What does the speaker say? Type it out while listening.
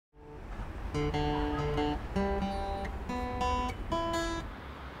All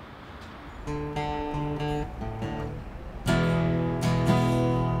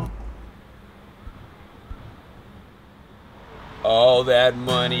that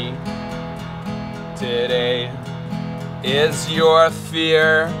money today is your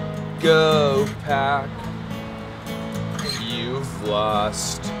fear. Go pack. You've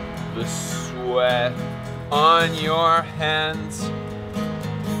lost the sweat on your hands.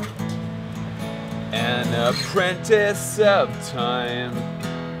 An apprentice of time.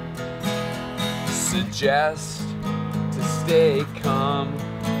 Suggest to stay calm.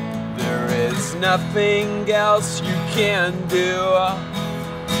 There is nothing else you can do.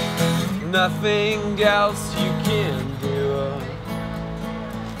 Nothing else you can do.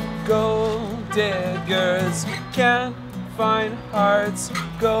 Gold diggers can't find hearts.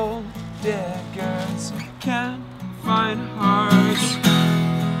 Gold diggers can't find hearts.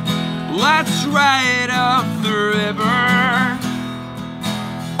 Let's ride up the river.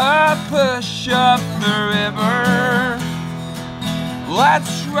 Push up the river.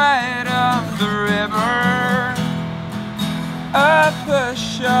 Let's ride up the river.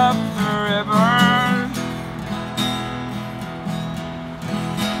 Push up the river.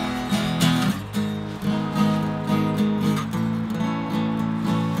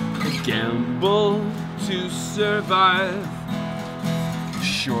 Gamble to survive.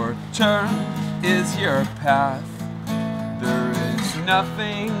 Short term is your path. There is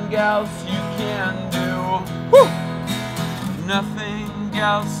nothing else you can do. Woo! Nothing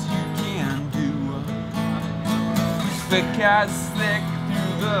else you can do. Thick as thick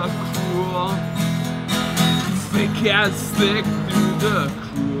through the cruel. Thick as thick through the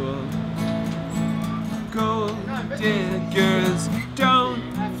cruel. Gold diggers don't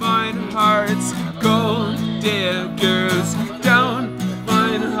find hearts. Gold diggers don't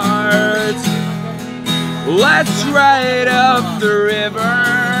find hearts. Let's ride up the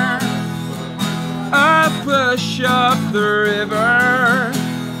river. Push up the river.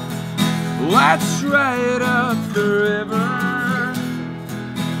 Let's ride up the river.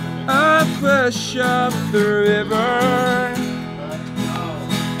 Push up the river.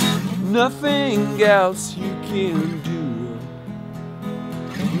 Nothing else you can do.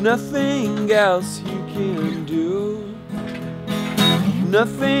 Nothing else you can do.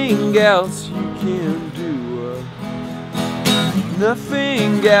 Nothing else you can do.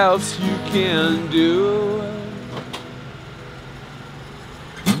 Nothing else you can do.